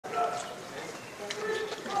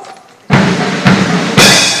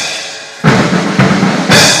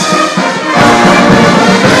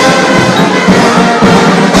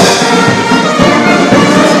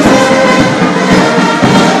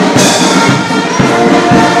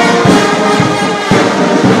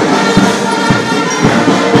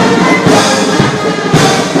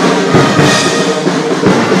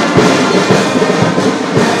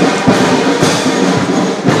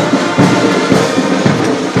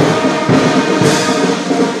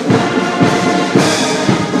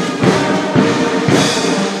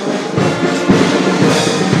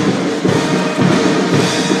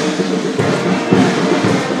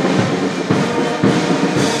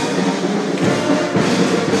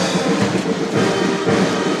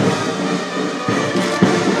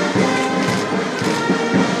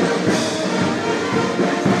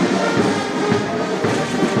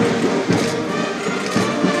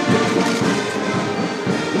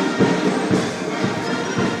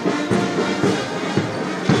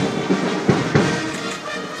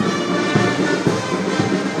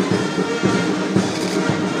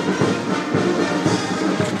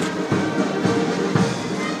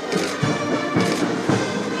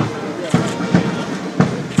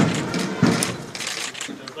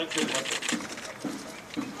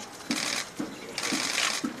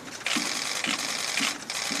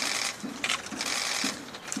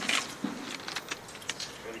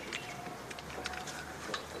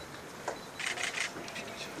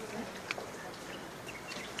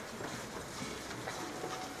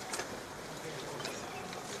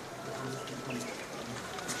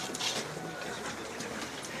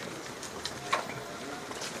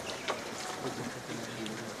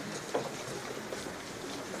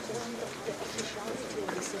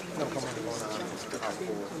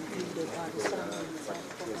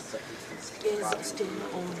still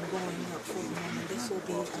ongoing for the moment. This will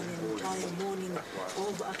be an entire morning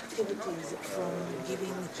of activities, from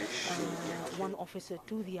giving one officer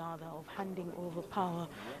to the other, of handing over power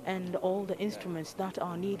and all the instruments that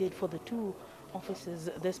are needed for the two officers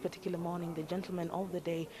this particular morning. The gentleman of the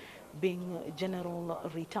day being General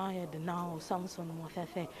retired now Samson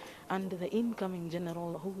Mwathethe, and the incoming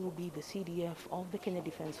general, who will be the CDF of the Kenya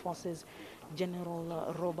Defence Forces,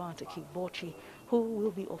 General Robert Kibochi, who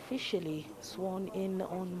will be officially sworn in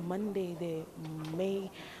on Monday, the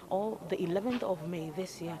 11th of May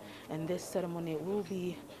this year. And this ceremony will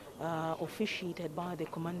be officiated by the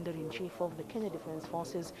Commander-in-Chief of the Kenya Defence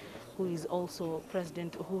Forces, who is also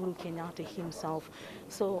President Uhuru Kenyatta himself.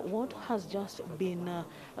 So what has just been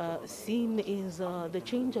seen is the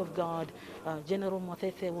change of guard. General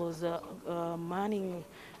Mwathethe was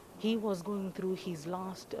he was going through his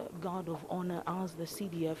last guard of honor as the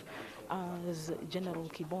CDF, as General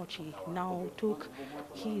Kibochi now took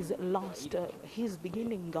his his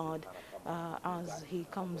beginning guard as he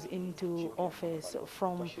comes into office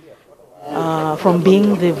from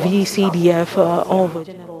being the VCDF of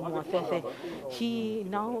General Mwathethe. He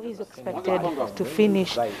now is expected to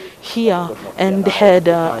finish here and head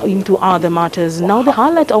into other matters. Now the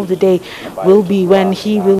highlight of the day will be when he will